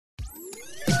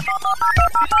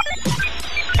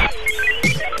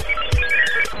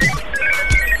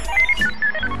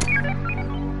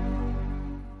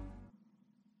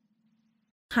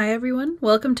Hi everyone,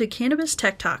 welcome to Cannabis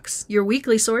Tech Talks, your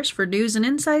weekly source for news and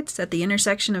insights at the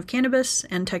intersection of cannabis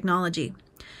and technology.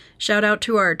 Shout out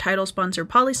to our title sponsor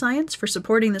Polyscience for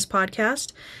supporting this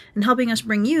podcast and helping us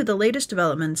bring you the latest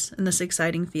developments in this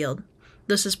exciting field.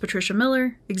 This is Patricia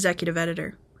Miller, Executive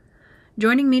Editor.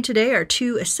 Joining me today are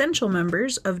two essential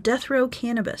members of Death Row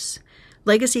Cannabis,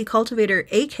 legacy cultivator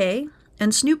AK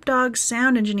and Snoop Dogg's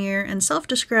sound engineer and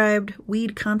self-described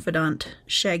weed confidant,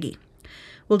 Shaggy.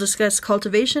 We'll discuss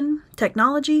cultivation,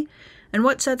 technology, and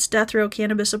what sets Death Row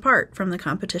Cannabis apart from the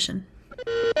competition.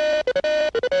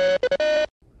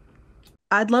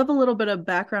 I'd love a little bit of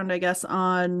background, I guess,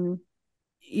 on,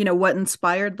 what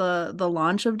inspired the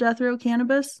launch of Death Row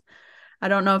Cannabis. I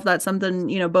don't know if that's something,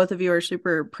 both of you are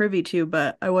super privy to,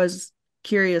 but I was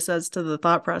curious as to the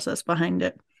thought process behind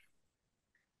it.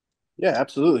 Yeah,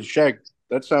 absolutely. Shag,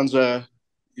 that sounds,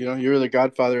 you're the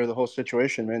godfather of the whole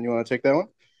situation, man. You want to take that one?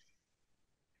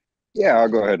 Yeah, I'll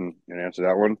go ahead and answer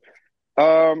that one.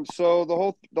 So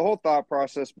the whole thought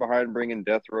process behind bringing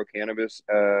Death Row Cannabis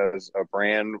as a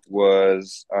brand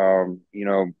was,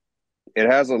 it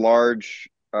has a large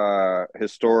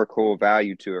historical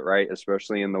value to it, right?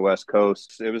 Especially in the West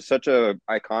Coast. It was such a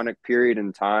iconic period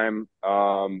in time,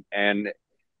 and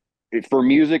for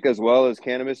music as well as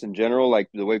cannabis in general, like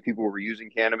the way people were using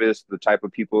cannabis, the type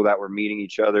of people that were meeting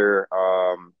each other.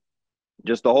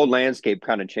 Just the whole landscape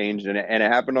kind of changed, and it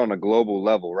happened on a global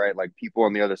level, right? Like people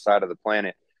on the other side of the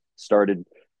planet started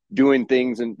doing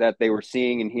things that they were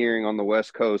seeing and hearing on the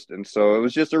West Coast. And so it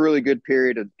was just a really good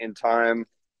period in time.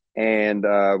 And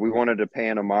we wanted to pay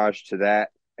an homage to that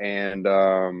and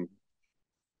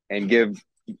give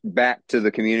back to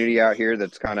the community out here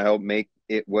that's kind of helped make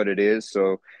it what it is.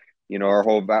 So, our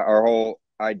whole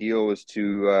ideal was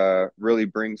to really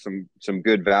bring some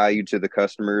good value to the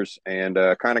customers and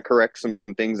kind of correct some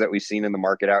things that we've seen in the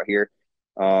market out here,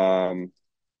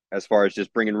 as far as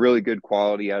just bringing really good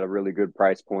quality at a really good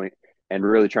price point and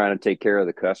really trying to take care of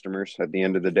the customers at the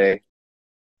end of the day,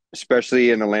 especially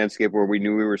in a landscape where we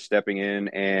knew we were stepping in,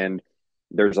 and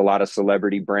there's a lot of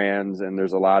celebrity brands and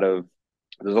there's a lot of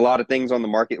things on the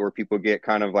market where people get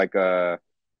kind of like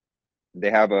they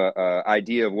have a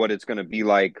idea of what it's going to be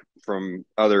like from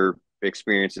other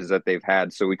experiences that they've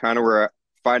had. So we kind of were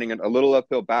fighting a little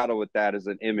uphill battle with that as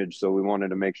an image. So we wanted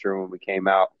to make sure when we came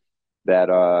out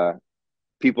that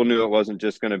people knew it wasn't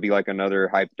just going to be like another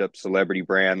hyped up celebrity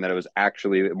brand, that it was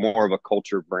actually more of a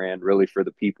culture brand really for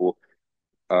the people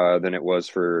than it was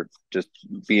for just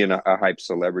being a hype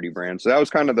celebrity brand. So that was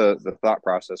kind of the thought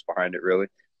process behind it, really.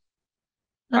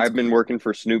 I've been working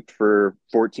for Snoop for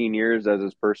 14 years as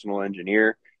his personal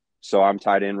engineer. So I'm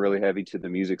tied in really heavy to the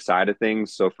music side of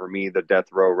things. So for me, the Death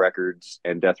Row Records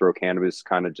and Death Row Cannabis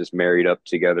kind of just married up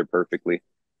together perfectly.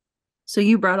 So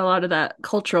you brought a lot of that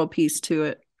cultural piece to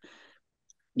it.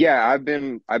 Yeah, I've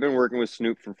been working with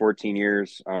Snoop for 14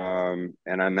 years. And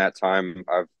on that time,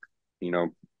 I've,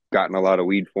 gotten a lot of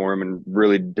weed for him and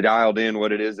really dialed in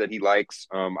what it is that he likes.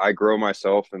 I grow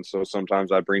myself. And so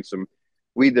sometimes I bring some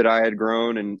weed that I had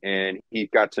grown, and he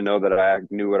got to know that I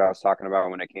knew what I was talking about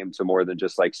when it came to more than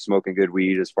just like smoking good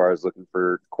weed as far as looking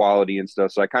for quality and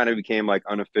stuff. So I kind of became like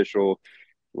unofficial,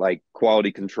 like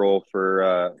quality control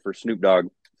for Snoop Dogg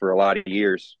for a lot of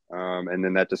years. And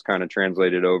then that just kind of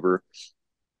translated over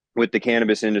with the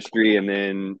cannabis industry. And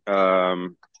then,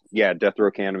 Death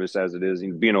Row Cannabis as it is,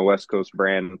 being a West Coast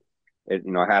brand, it,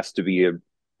 has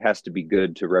to be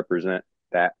good to represent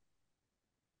that.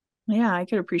 Yeah, I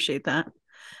could appreciate that.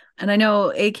 And I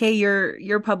know, AK,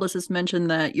 your publicist mentioned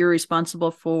that you're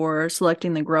responsible for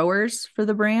selecting the growers for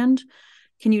the brand.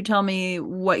 Can you tell me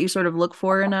what you sort of look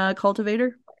for in a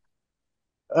cultivator?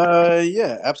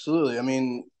 Yeah, absolutely. I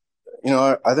mean,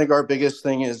 I think our biggest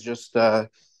thing is just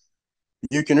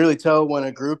you can really tell when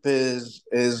a group is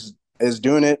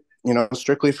doing it,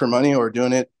 strictly for money or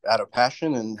doing it out of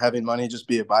passion, and having money just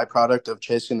be a byproduct of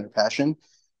chasing their passion.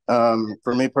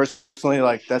 For me personally,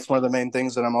 like that's one of the main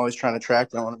things that I'm always trying to track.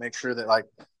 I want to make sure that like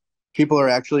people are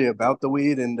actually about the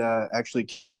weed and actually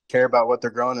care about what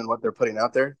they're growing and what they're putting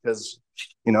out there. Because,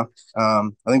 I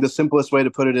think the simplest way to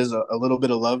put it is a little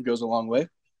bit of love goes a long way,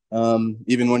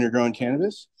 even when you're growing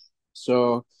cannabis.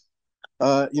 So,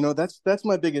 that's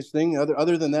my biggest thing.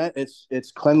 Other than that,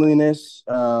 it's cleanliness,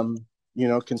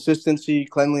 consistency,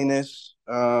 cleanliness,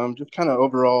 just kind of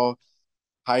overall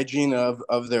hygiene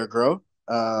of their grow.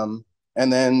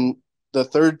 And then the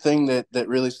third thing that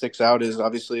really sticks out is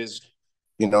obviously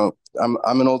I'm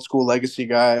an old school legacy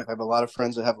guy. I have a lot of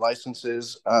friends that have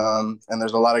licenses, and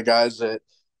there's a lot of guys that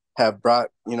have brought,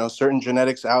 certain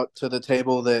genetics out to the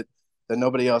table that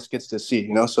nobody else gets to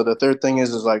see, So the third thing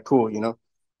is like, cool,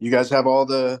 you guys have all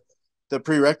the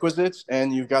prerequisites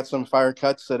and you've got some fire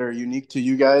cuts that are unique to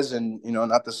you guys and,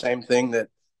 not the same thing that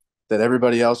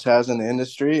everybody else has in the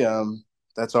industry.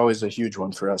 That's always a huge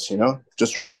one for us,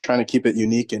 just trying to keep it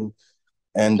unique and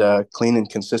clean and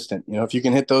consistent. If you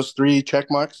can hit those three check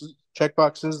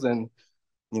boxes, then,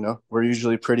 we're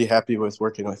usually pretty happy with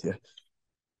working with you.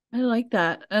 I like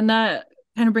that. And that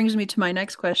kind of brings me to my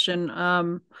next question.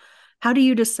 How do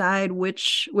you decide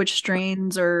which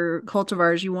strains or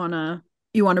cultivars you wanna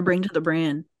bring to the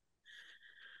brand?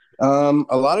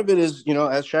 A lot of it is,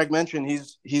 as Shag mentioned,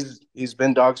 he's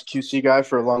been Dog's QC guy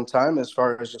for a long time as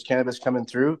far as just cannabis coming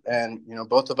through, and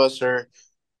both of us are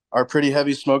pretty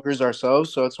heavy smokers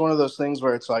ourselves, so it's one of those things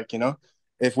where it's like,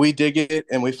 if we dig it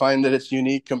and we find that it's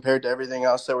unique compared to everything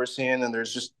else that we're seeing, and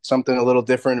there's just something a little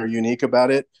different or unique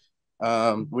about it,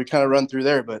 we kind of run through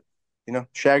there. But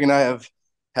Shag and I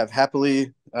have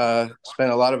happily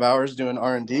spent a lot of hours doing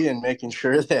R&D and making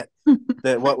sure that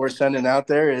what we're sending out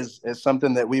there is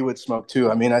something that we would smoke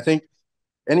too. I mean, I think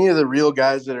any of the real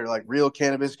guys that are like real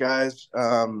cannabis guys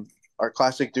are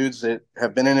classic dudes that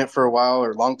have been in it for a while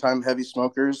or longtime heavy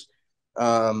smokers.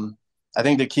 I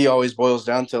think the key always boils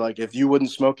down to like, if you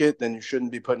wouldn't smoke it, then you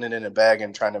shouldn't be putting it in a bag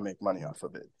and trying to make money off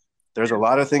of it. There's a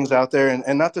lot of things out there,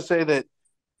 and not to say that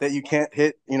you can't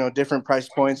hit, different price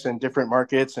points and different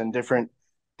markets and different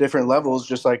levels,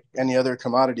 just like any other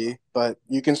commodity, but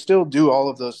you can still do all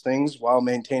of those things while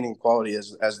maintaining quality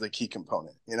as the key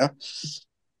component.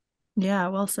 Yeah,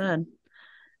 well said.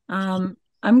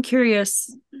 I'm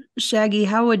curious, Shaggy,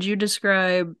 how would you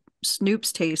describe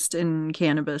Snoop's taste in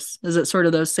cannabis? Is it sort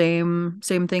of those same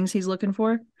things he's looking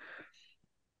for?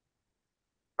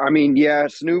 I mean, yeah,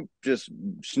 Snoop just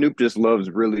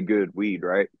loves really good weed,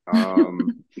 right?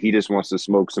 He just wants to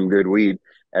smoke some good weed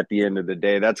at the end of the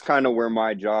day. That's kind of where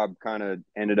my job kind of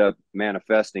ended up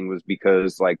manifesting, was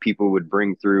because like people would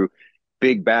bring through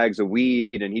big bags of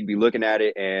weed and he'd be looking at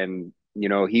it, and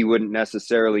he wouldn't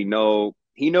necessarily know.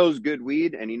 He knows good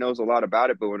weed and he knows a lot about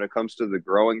it, but when it comes to the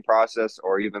growing process,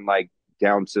 or even like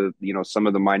down to some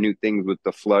of the minute things with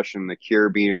the flush and the cure,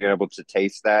 being able to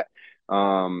taste that,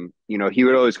 he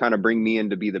would always kind of bring me in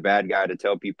to be the bad guy to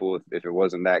tell people if it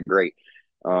wasn't that great.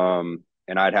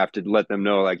 And I'd have to let them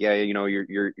know, like, yeah,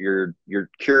 your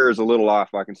cure is a little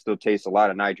off. I can still taste a lot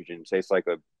of nitrogen. It tastes like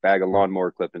a bag of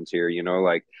lawnmower clippings here,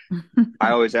 like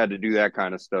I always had to do that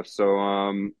kind of stuff.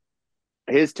 So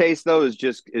his taste though is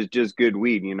just good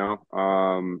weed,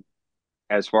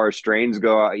 as far as strains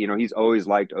go, he's always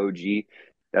liked OG.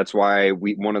 That's why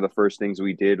one of the first things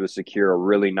we did was secure a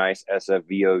really nice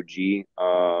SFV OG,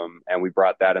 and we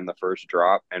brought that in the first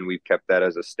drop, and we've kept that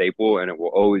as a staple, and it will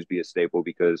always be a staple,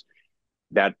 because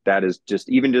that is just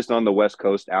on the West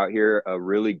Coast out here, a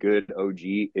really good OG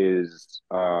is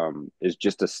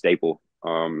just a staple.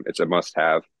 It's a must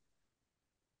have.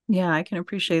 Yeah, I can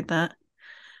appreciate that.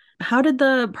 How did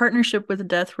the partnership with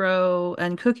Death Row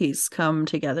and Cookies come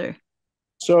together?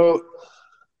 So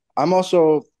I'm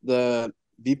also the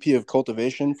VP of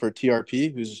cultivation for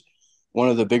TRP, who's one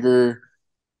of the bigger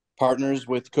partners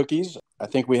with Cookies. I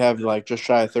think we have like just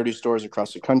shy of 30 stores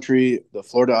across the country. The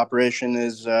Florida operation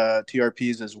is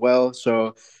TRP's as well.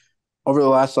 So over the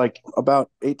last like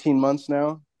about 18 months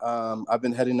now, I've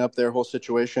been heading up their whole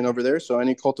situation over there. So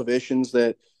any cultivations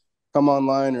that come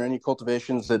online or any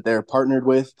cultivations that they're partnered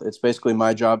with, it's basically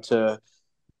my job to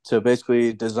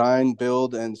basically design,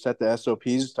 build, and set the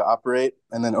SOPs to operate,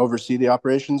 and then oversee the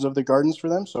operations of the gardens for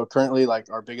them. So currently, like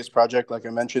our biggest project, like I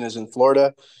mentioned, is in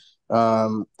Florida.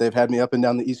 They've had me up and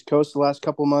down the East Coast the last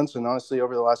couple of months, and honestly,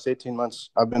 over the last 18 months,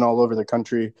 I've been all over the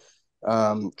country,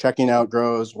 checking out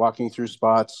grows, walking through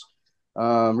spots,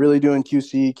 really doing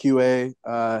QC, QA,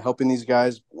 helping these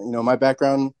guys. My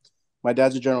background, my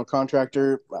dad's a general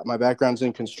contractor. My background's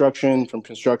in construction. From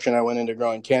construction, I went into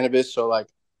growing cannabis. So like,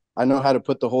 I know how to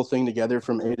put the whole thing together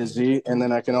from A to Z, and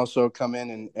then I can also come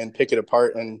in and pick it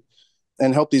apart and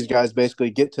help these guys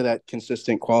basically get to that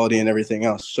consistent quality and everything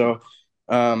else. So,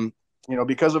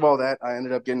 because of all that, I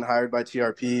ended up getting hired by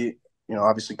TRP.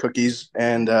 Obviously Cookies,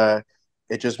 and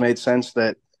it just made sense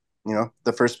that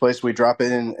the first place we drop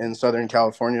it in Southern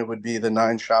California would be the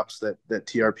 9 shops that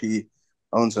TRP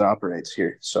owns and operates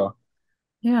here. So,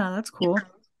 Yeah, that's cool.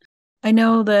 I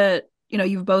know that,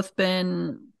 you've both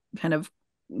been kind of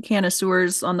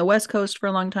connoisseurs on the West Coast for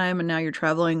a long time, and now you're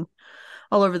traveling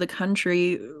all over the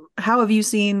country. How have you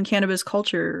seen cannabis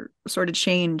culture sort of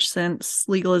change since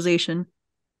legalization?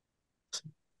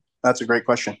 that's a great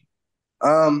question.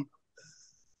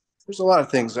 There's a lot of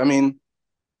things. I mean,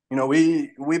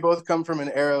 we both come from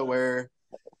an era where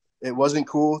it wasn't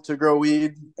cool to grow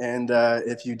weed, and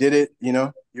if you did it,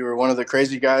 you were one of the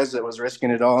crazy guys that was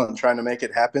risking it all and trying to make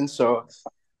it happen. So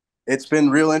it's been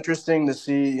real interesting to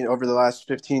see over the last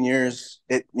 15 years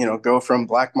it go from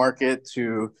black market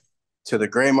to the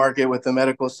gray market with the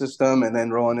medical system, and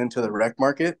then rolling into the rec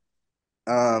market.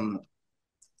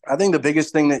 I think the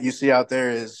biggest thing that you see out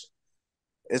there is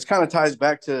it kind of ties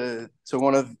back to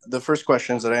one of the first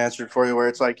questions that I answered for you, where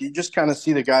it's like you just kind of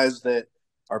see the guys that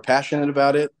are passionate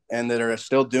about it and that are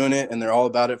still doing it, and they're all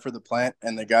about it for the plant,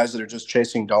 and the guys that are just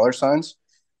chasing dollar signs.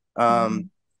 Mm-hmm.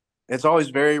 It's always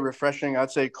very refreshing.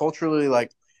 I'd say culturally,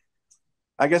 like,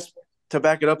 I guess to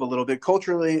back it up a little bit,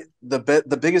 culturally, the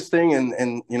biggest thing,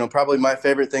 and probably my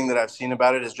favorite thing that I've seen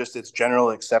about it is just its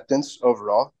general acceptance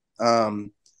overall.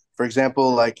 For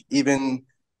example, like even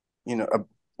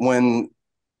when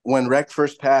rec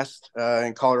first passed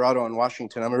in Colorado and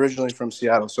Washington. I'm originally from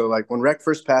Seattle, so like when rec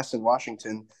first passed in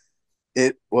Washington,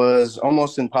 it was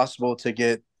almost impossible to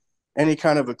get any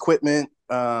kind of equipment,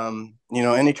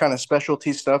 any kind of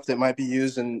specialty stuff that might be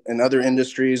used in other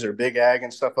industries or big ag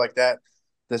and stuff like that.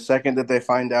 The second that they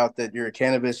find out that you're a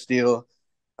cannabis deal,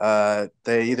 they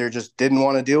either just didn't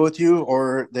want to deal with you,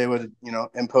 or they would,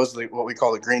 impose what we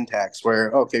call a green tax,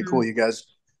 where, okay, cool, you guys,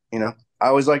 I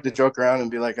always like to joke around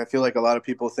and be like, I feel like a lot of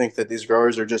people think that these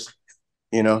growers are just,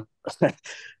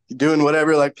 doing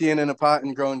whatever, like peeing in a pot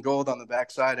and growing gold on the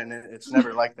backside. And it's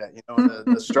never like that.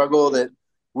 The struggle that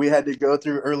we had to go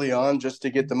through early on just to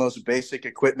get the most basic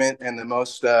equipment and the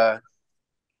most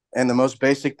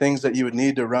basic things that you would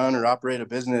need to run or operate a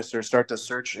business or start to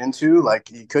search into,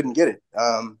 like you couldn't get it.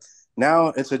 Now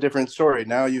it's a different story.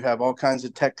 Now you have all kinds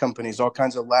of tech companies, all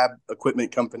kinds of lab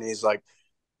equipment companies, like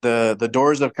the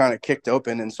doors have kind of kicked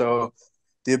open. And so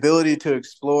the ability to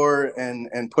explore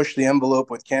and push the envelope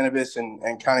with cannabis and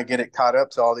kind of get it caught up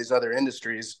to all these other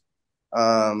industries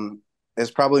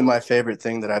is probably my favorite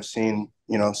thing that I've seen,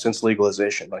 since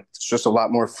legalization. Like it's just a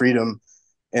lot more freedom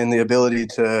and the ability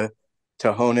to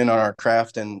hone in on our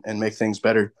craft and make things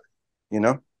better,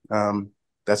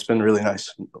 that's been really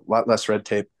nice. A lot less red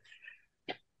tape.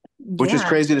 Which is Yeah.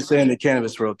 crazy to say in the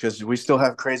cannabis world, because we still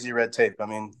have crazy red tape. I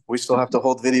mean, we still have to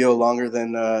hold video longer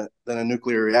than a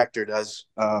nuclear reactor does,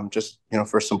 just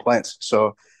for some plants.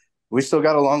 So we still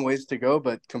got a long ways to go,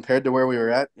 but compared to where we were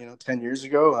at, 10 years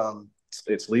ago,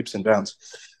 it's leaps and bounds.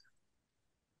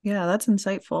 Yeah, that's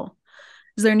insightful.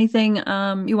 Is there anything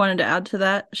you wanted to add to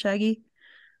that, Shaggy?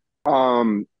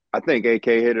 I think AK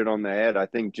hit it on the head. I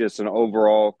think just an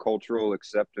overall cultural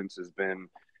acceptance has been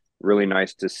really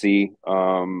nice to see,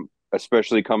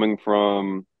 especially coming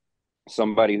from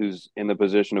somebody who's in the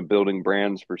position of building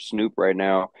brands for Snoop right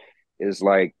now. Is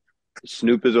like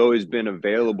Snoop has always been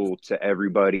available to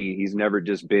everybody. He's never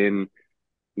just been,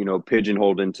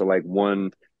 pigeonholed into like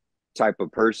one type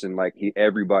of person. Like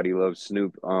everybody loves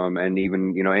Snoop. And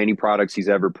even, any products he's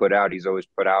ever put out, he's always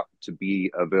put out to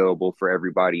be available for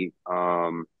everybody.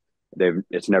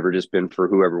 It's never just been for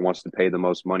whoever wants to pay the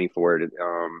most money for it.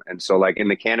 And so like in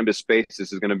the cannabis space,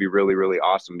 this is going to be really, really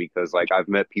awesome, because like I've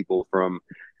met people from,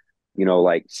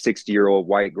 like 60-year-old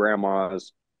white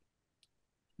grandmas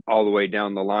all the way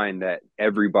down the line that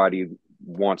everybody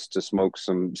wants to smoke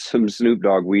some Snoop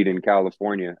Dogg weed in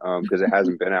California, because it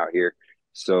hasn't been out here.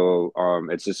 So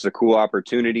it's just a cool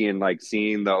opportunity, and like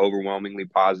seeing the overwhelmingly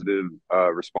positive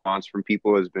response from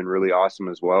people has been really awesome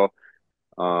as well.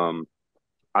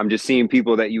 I'm just seeing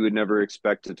people that you would never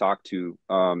expect to talk to,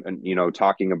 and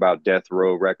talking about death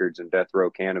row records and death row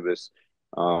cannabis,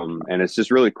 and it's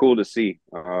just really cool to see.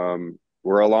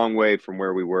 We're a long way from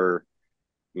where we were,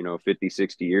 50,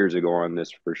 60 years ago on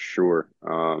this for sure.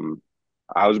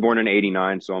 I was born in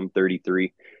 '89, so I'm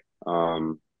 33.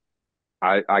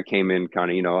 I came in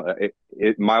kind of,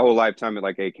 my whole lifetime,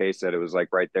 like AK said, it was like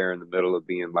right there in the middle of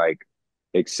being like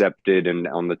accepted and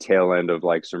on the tail end of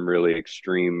like some really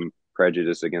extreme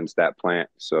prejudice against that plant.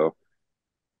 So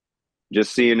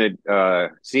just seeing it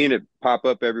pop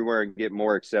up everywhere and get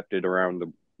more accepted around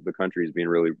the country has been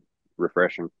really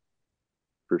refreshing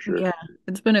for sure. Yeah,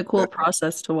 it's been a cool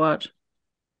process to watch.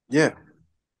 Yeah.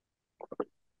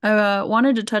 I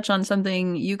wanted to touch on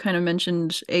something you kind of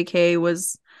mentioned, AK,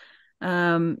 was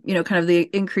kind of the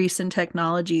increase in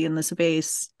technology in the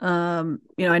space. I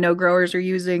know growers are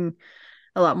using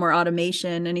a lot more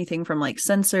automation, anything from like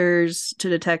sensors to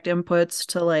detect inputs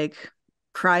to like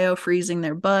cryo freezing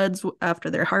their buds after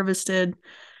they're harvested.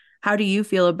 How do you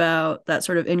feel about that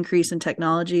sort of increase in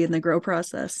technology in the grow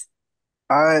process?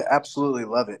 I absolutely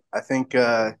love it. I think,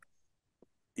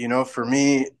 for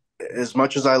me, as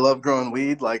much as I love growing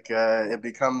weed, like it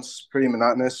becomes pretty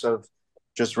monotonous of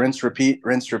just rinse, repeat,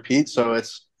 rinse, repeat. So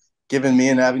it's given me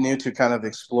an avenue to kind of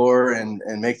explore and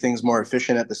make things more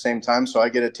efficient at the same time. So I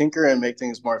get to tinker and make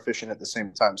things more efficient at the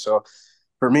same time. So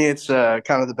for me, it's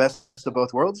kind of the best of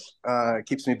both worlds. It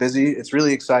keeps me busy. It's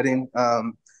really exciting.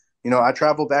 I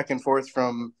travel back and forth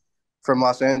from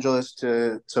Los Angeles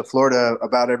to Florida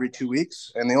about every 2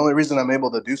 weeks, and the only reason I'm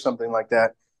able to do something like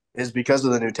that is because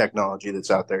of the new technology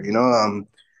that's out there.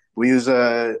 We use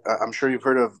I'm sure you've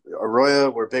heard of Arroyo.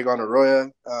 We're big on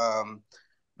Arroyo.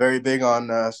 Very big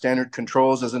on Standard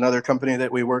Controls is another company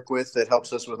that we work with that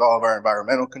helps us with all of our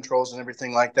environmental controls and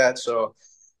everything like that. So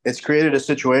it's created a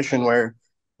situation where,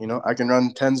 I can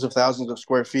run tens of thousands of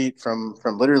square feet from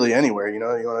literally anywhere. You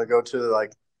want to go to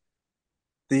like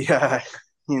the,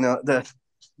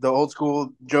 the old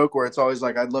school joke where it's always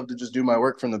like, I'd love to just do my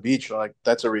work from the beach. Like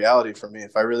that's a reality for me.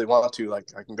 If I really want to, like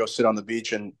I can go sit on the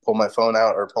beach and pull my phone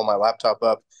out or pull my laptop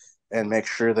up and make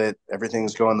sure that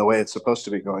everything's going the way it's supposed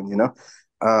to be going.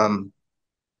 Um,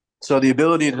 so the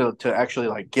ability to actually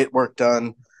like get work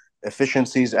done,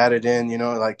 efficiencies added in,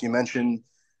 like you mentioned,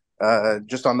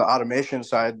 just on the automation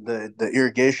side, the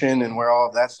irrigation and where all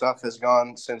of that stuff has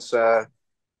gone since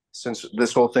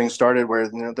this whole thing started, where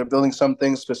they're building some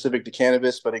things specific to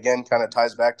cannabis, but again, kind of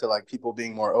ties back to like people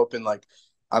being more open. Like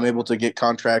I'm able to get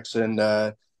contracts and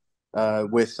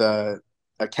with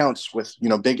accounts with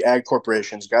big ag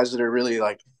corporations, guys that are really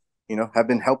like have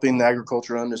been helping the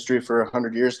agricultural industry for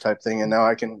 100 years type thing, and now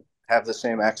I can have the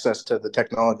same access to the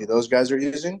technology those guys are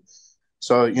using.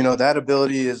 So that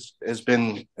ability has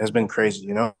been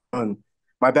crazy, and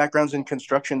my background's in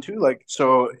construction too. Like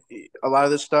so, a lot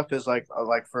of this stuff is like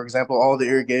for example, all the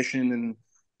irrigation and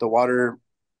the water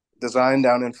design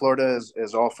down in Florida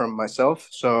is all from myself.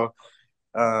 So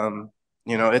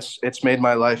it's made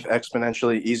my life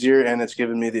exponentially easier, and it's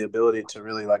given me the ability to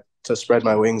really like to spread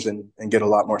my wings and get a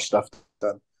lot more stuff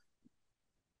done.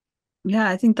 Yeah,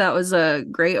 I think that was a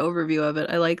great overview of it.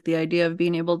 I like the idea of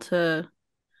being able to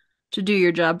do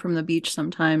your job from the beach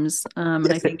sometimes.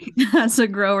 And I think as a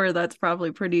grower, that's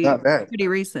probably Not bad. pretty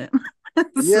recent. So,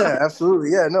 Yeah,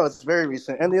 absolutely. Yeah, no, it's very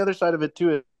recent. And the other side of it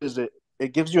too is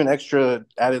it gives you an extra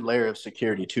added layer of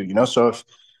security too. So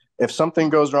if something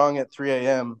goes wrong at 3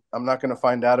 a.m., I'm not going to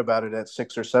find out about it at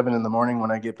 6 or 7 in the morning when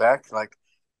I get back. Like,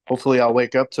 hopefully, I'll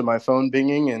wake up to my phone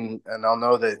binging and I'll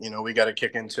know that we got to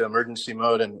kick into emergency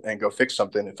mode and go fix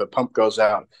something. If a pump goes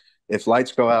out, if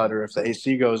lights go out, or if the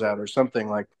AC goes out, or something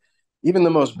like even the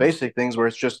most basic things where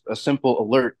it's just a simple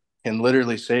alert can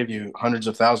literally save you hundreds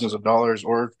of thousands of dollars,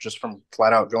 or just from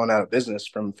flat out going out of business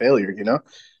from failure.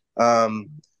 Um,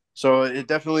 so it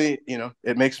definitely,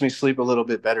 it makes me sleep a little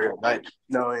bit better at night,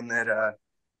 knowing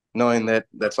that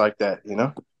that's like that.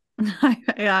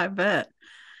 yeah, I bet.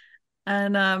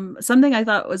 And something I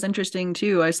thought was interesting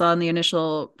too, I saw in the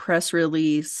initial press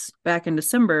release back in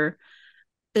December,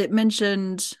 it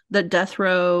mentioned that Death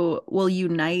Row will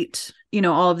unite,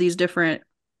 all of these different.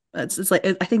 It's like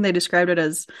I think they described it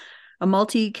as a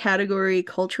multi-category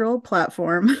cultural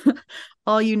platform,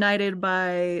 all united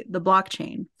by the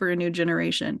blockchain for a new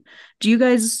generation. Do you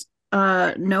guys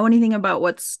know anything about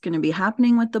what's going to be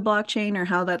happening with the blockchain or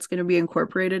how that's going to be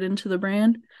incorporated into the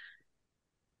brand?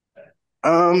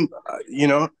 Um, you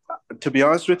know, to be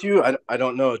honest with you, I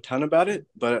don't know a ton about it,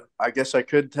 but I guess I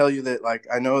could tell you that like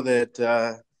I know that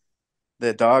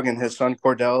Dog and his son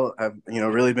Cordell have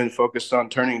really been focused on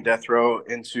turning Death Row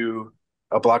into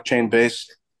a blockchain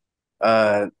based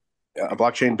uh, a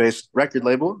blockchain based record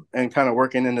label and kind of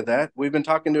working into that. We've been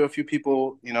talking to a few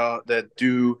people that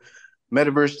do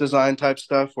metaverse design type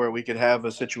stuff where we could have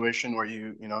a situation where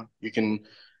you can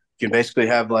basically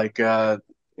have like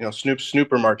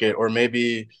Snooper Market, or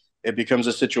maybe it becomes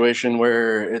a situation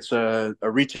where it's a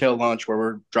retail launch where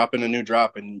we're dropping a new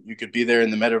drop and you could be there in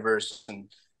the metaverse and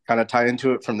kind of tie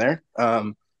into it from there.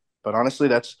 But honestly,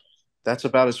 that's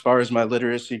about as far as my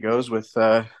literacy goes with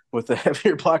the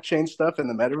heavier blockchain stuff and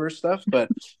the metaverse stuff. But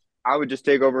I would just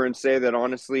take over and say that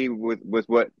honestly, with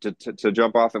what to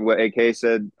jump off and what AK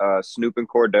said, Snoop and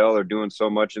Cordell are doing so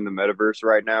much in the metaverse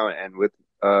right now, and with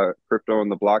crypto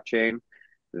and the blockchain,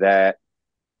 that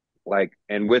like,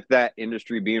 and with that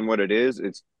industry being what it is,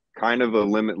 it's kind of a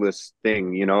limitless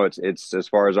thing. It's as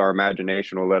far as our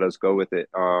imagination will let us go with it.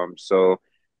 So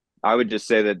I would just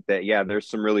say that yeah, there's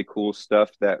some really cool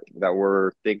stuff that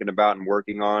we're thinking about and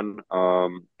working on.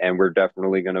 And we're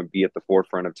definitely going to be at the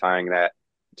forefront of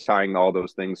tying all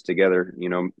those things together.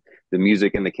 The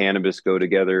music and the cannabis go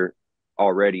together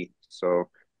already. So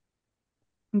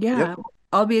Yeah, yep,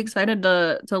 I'll be excited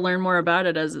to learn more about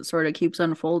it as it sort of keeps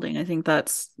unfolding. I think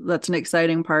that's an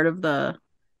exciting part of the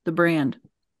brand.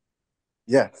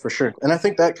 yeah, for sure. And I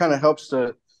think that kind of helps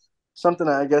to something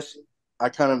I guess I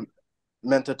kind of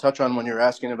meant to touch on when you were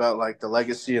asking about like the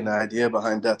legacy and the idea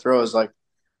behind death row is like,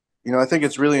 I think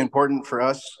it's really important for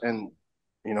us, and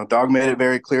Dog made it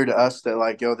very clear to us that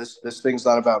like, yo, this thing's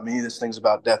not about me. This thing's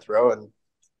about death row, and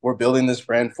we're building this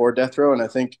brand for death row. And I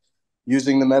think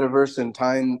using the metaverse and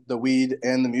tying the weed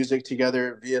and the music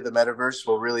together via the metaverse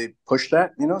will really push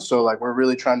that. So like we're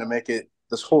really trying to make it.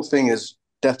 This whole thing is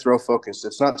death row focused.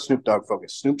 It's not Snoop Dogg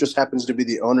focused. Snoop just happens to be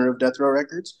the owner of Death Row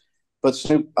Records, but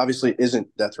Snoop obviously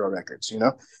isn't Death Row Records.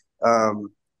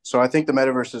 So I think the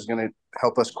metaverse is going to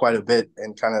help us quite a bit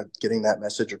in kind of getting that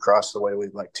message across the way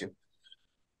we'd like to.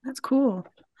 That's cool.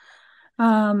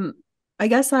 Um, I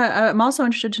guess I'm also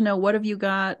interested to know, what have you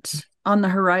got on the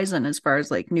horizon as far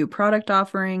as like new product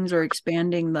offerings or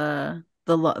expanding the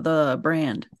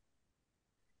brand?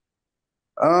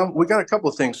 We got a couple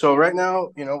of things. So right now,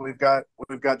 we've got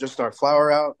just our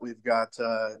flower out. We've got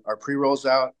our pre rolls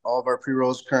out. All of our pre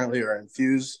rolls currently are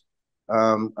infused.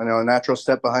 I know a natural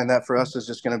step behind that for us is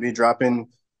just going to be dropping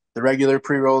the regular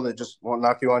pre roll that just won't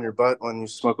knock you on your butt when you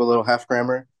smoke a little half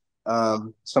grammer.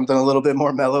 Something a little bit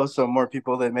more mellow, so more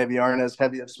people that maybe aren't as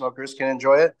heavy of smokers can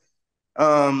enjoy it.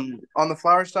 On the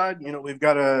flower side, we've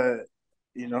got a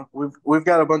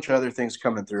bunch of other things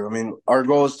coming through. I mean, our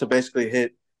goal is to basically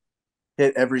hit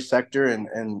every sector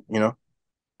and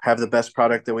have the best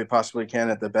product that we possibly can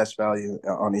at the best value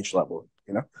on each level.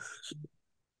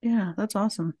 Yeah, that's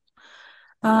awesome.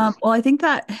 Well, I think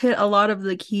that hit a lot of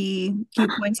the key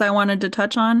points I wanted to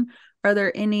touch on. Are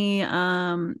there any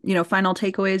final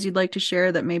takeaways you'd like to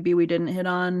share that maybe we didn't hit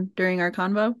on during our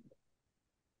convo?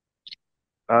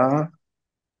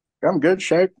 I'm good.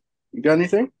 Shaq, you got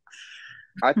anything?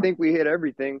 I think we hit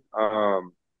everything.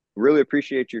 Really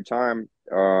appreciate your time.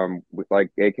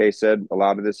 Like AK said, a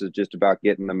lot of this is just about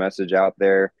getting the message out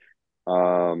there.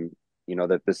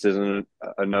 That this isn't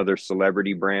another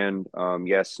celebrity brand.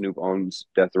 Yes, Snoop owns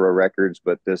Death Row Records,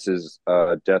 but this is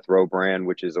a Death Row brand,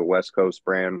 which is a West Coast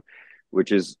brand,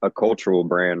 which is a cultural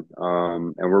brand.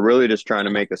 And we're really just trying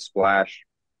to make a splash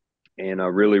in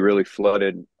a really, really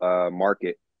flooded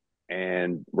market.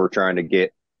 And we're trying to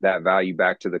get that value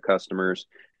back to the customers.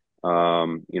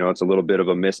 It's a little bit of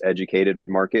a miseducated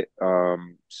market.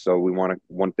 So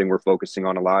one thing we're focusing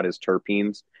on a lot is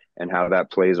terpenes and how that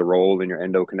plays a role in your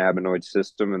endocannabinoid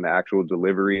system and the actual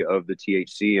delivery of the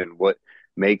THC and what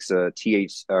makes a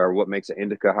what makes an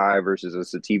indica high versus a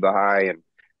sativa high, and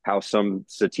how some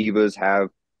sativas have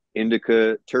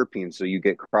indica terpenes. So you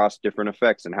get cross different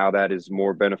effects, and how that is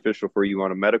more beneficial for you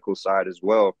on a medical side as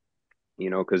well.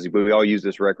 Because we all use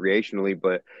this recreationally,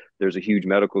 but there's a huge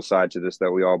medical side to this that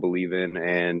we all believe in.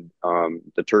 And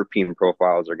the terpene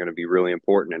profiles are going to be really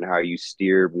important in how you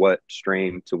steer what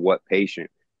strain to what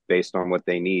patient based on what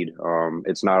they need.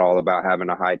 It's not all about having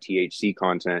a high THC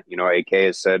content. AK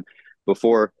has said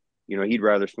before, he'd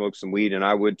rather smoke some weed, and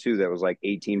I would too, that was like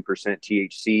 18%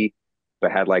 THC,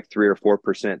 but had like 3 or 4%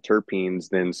 terpenes,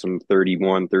 than some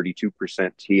 31, 32%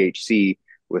 THC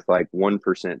with like 1%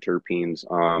 terpenes.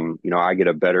 I get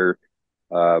a better,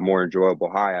 more enjoyable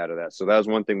high out of that. So that was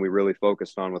one thing we really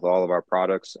focused on with all of our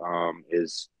products,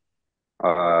 is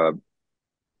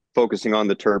focusing on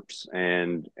the terps.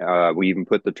 And we even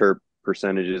put the terp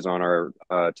percentages on our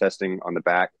testing on the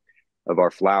back of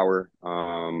our flower.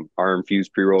 Our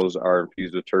infused pre-rolls are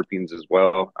infused with terpenes as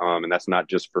well. And that's not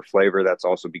just for flavor. That's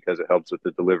also because it helps with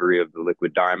the delivery of the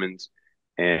liquid diamonds,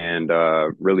 and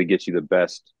really gets you the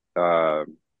best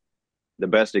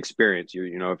experience.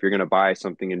 If you're going to buy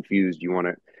something infused, you want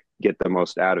to get the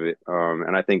most out of it.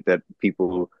 And I think that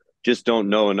people just don't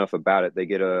know enough about it. They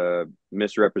get a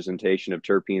misrepresentation of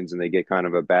terpenes, and they get kind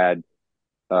of a bad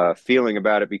feeling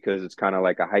about it because it's kind of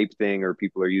like a hype thing, or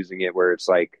people are using it where it's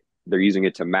like they're using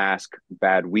it to mask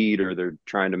bad weed, or they're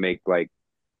trying to make like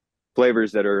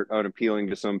flavors that are unappealing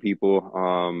to some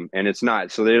people. And it's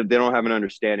not, so they don't have an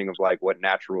understanding of like what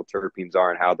natural terpenes are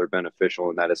and how they're beneficial,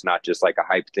 and that it's not just like a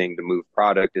hype thing to move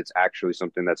product. It's actually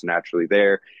something that's naturally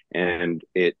there, and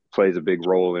it plays a big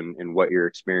role in what your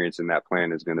experience in that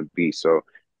plant is going to be. So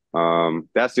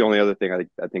that's the only other thing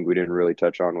I think we didn't really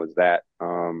touch on was that.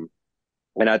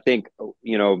 And I think,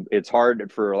 it's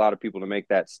hard for a lot of people to make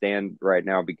that stand right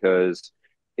now because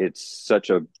it's such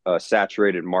a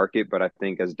saturated market. But I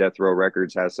think as Death Row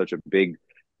Records has such a big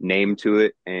name to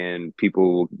it, and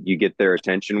you get their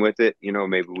attention with it,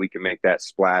 maybe we can make that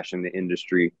splash in the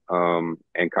industry,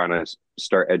 and kind of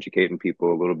start educating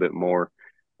people a little bit more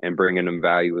and bringing them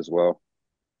value as well.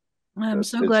 I'm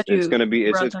so glad you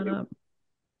brought that up.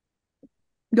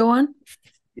 Go on.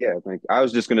 Yeah, I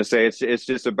was just going to say it's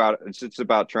just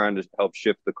about trying to help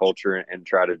shift the culture and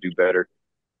try to do better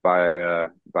by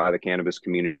the cannabis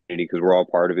community, because we're all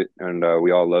part of it, and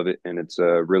we all love it, and it's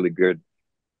a really good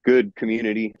good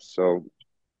community. So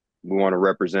we want to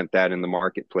represent that in the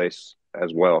marketplace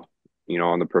as well,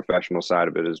 on the professional side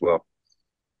of it as well.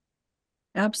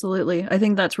 Absolutely. I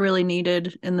think that's really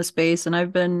needed in the space. And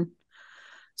I've been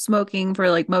smoking for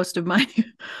like most of my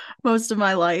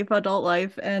life, adult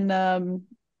life. And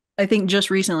I think just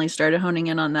recently started honing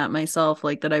in on that myself,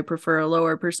 like that I prefer a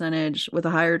lower percentage with a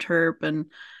higher terp, and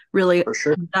really For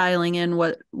sure. dialing in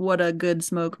what a good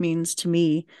smoke means to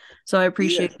me. So I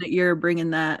appreciate that you're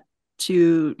bringing that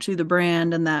to the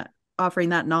brand, and that offering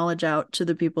that knowledge out to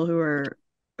the people who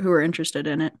are interested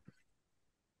in it.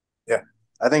 Yeah.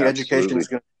 I think education Absolutely. is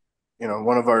going to,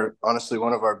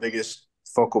 one of our biggest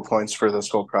focal points for this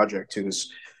whole project too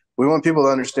is we want people to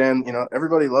understand,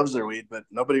 everybody loves their weed, but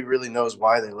nobody really knows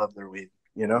why they love their weed,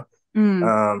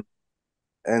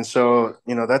 and so,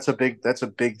 that's a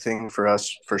big thing for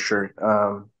us for sure.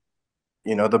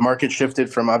 The market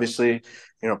shifted from obviously,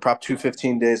 Prop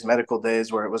 215 days, medical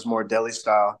days, where it was more deli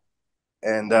style.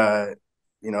 And,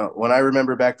 when I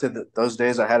remember back to those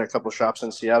days, I had a couple shops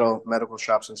in Seattle, medical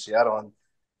shops in Seattle. And,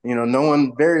 no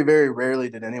one, very, very rarely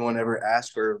did anyone ever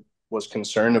ask or was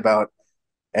concerned about,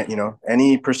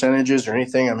 any percentages or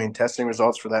anything. I mean, testing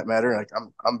results for that matter. Like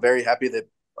I'm very happy that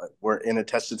we're in a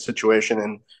tested situation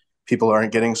and people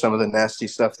aren't getting some of the nasty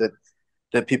stuff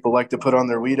that people like to put on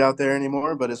their weed out there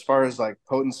anymore. But as far as like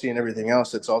potency and everything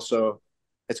else, it's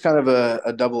kind of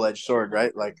a double-edged sword,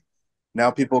 right? Like now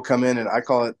people come in, and I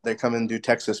call it, they come in and do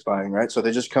Texas buying, right? So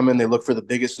they just come in, they look for the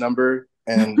biggest number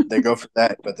and they go for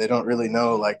that, but they don't really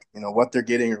know like, what they're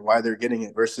getting or why they're getting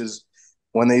it, versus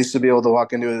when they used to be able to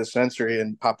walk into a dispensary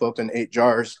and pop open 8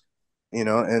 jars,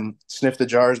 and sniff the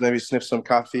jars, maybe sniff some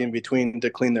coffee in between to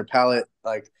clean their palate.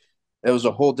 Like it was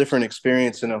a whole different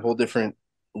experience and a whole different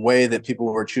way that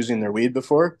people were choosing their weed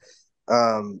before.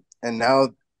 And now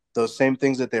those same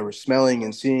things that they were smelling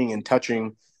and seeing and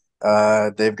touching,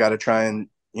 they've got to try and,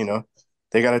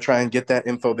 they got to try and get that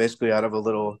info basically out of a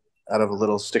little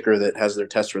sticker that has their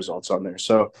test results on there.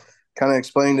 So kind of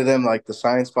explaining to them like the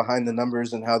science behind the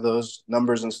numbers and how those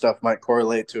numbers and stuff might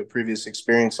correlate to a previous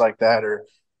experience like that, or,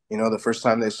 the first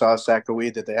time they saw a sack of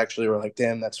weed that they actually were like,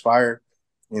 damn, that's fire,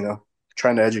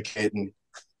 trying to educate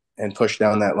and push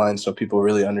down that line so people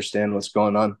really understand what's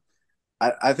going on.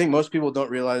 I think most people don't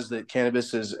realize that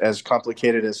cannabis is as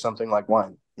complicated as something like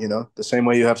wine. The same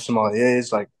way you have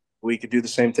sommeliers, like we could do the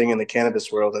same thing in the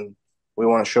cannabis world, and we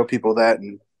want to show people that,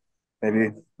 and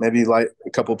maybe light a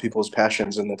couple people's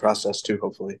passions in the process too,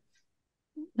 hopefully.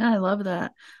 Yeah, I love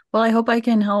that. Well, I hope I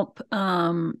can help,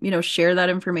 share that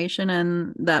information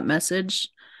and that message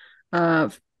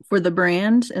for the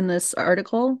brand in this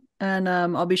article. And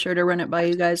I'll be sure to run it by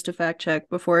you guys to fact check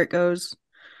before it goes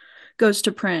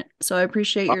to print. So I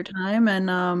appreciate your time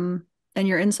and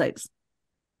your insights.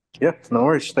 Yeah, no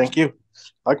worries. Thank you.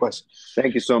 Likewise.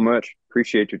 Thank you so much.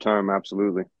 Appreciate your time.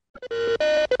 Absolutely.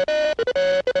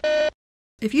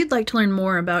 If you'd like to learn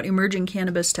more about emerging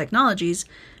cannabis technologies,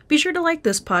 be sure to like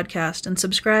this podcast and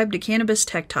subscribe to Cannabis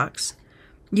Tech Talks.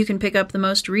 You can pick up the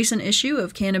most recent issue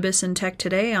of Cannabis and Tech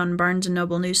Today on Barnes &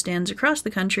 Noble newsstands across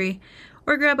the country,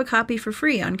 or grab a copy for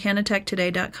free on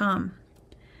cannatechtoday.com.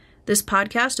 This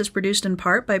podcast is produced in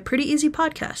part by Pretty Easy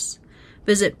Podcasts.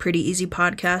 Visit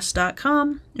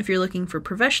prettyeasypodcasts.com if you're looking for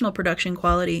professional production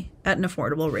quality at an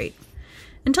affordable rate.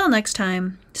 Until next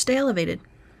time, stay elevated.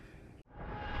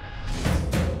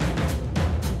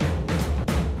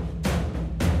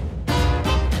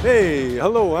 Hey,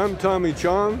 hello, I'm Tommy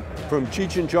Chong from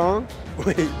Cheech and Chong.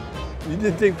 Wait, you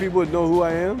didn't think people would know who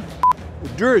I am?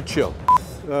 Durachill.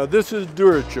 This is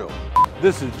Durachill.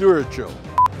 This is Durachill.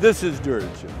 This is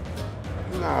Durachill.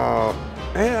 No,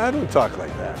 hey, I don't talk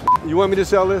like that. You want me to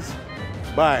sell this?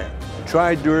 Buy it.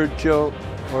 Try Durachill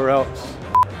or else.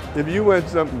 If you want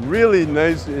something really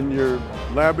nice in your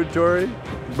laboratory,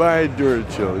 buy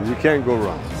Durachill. You can't go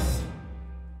wrong.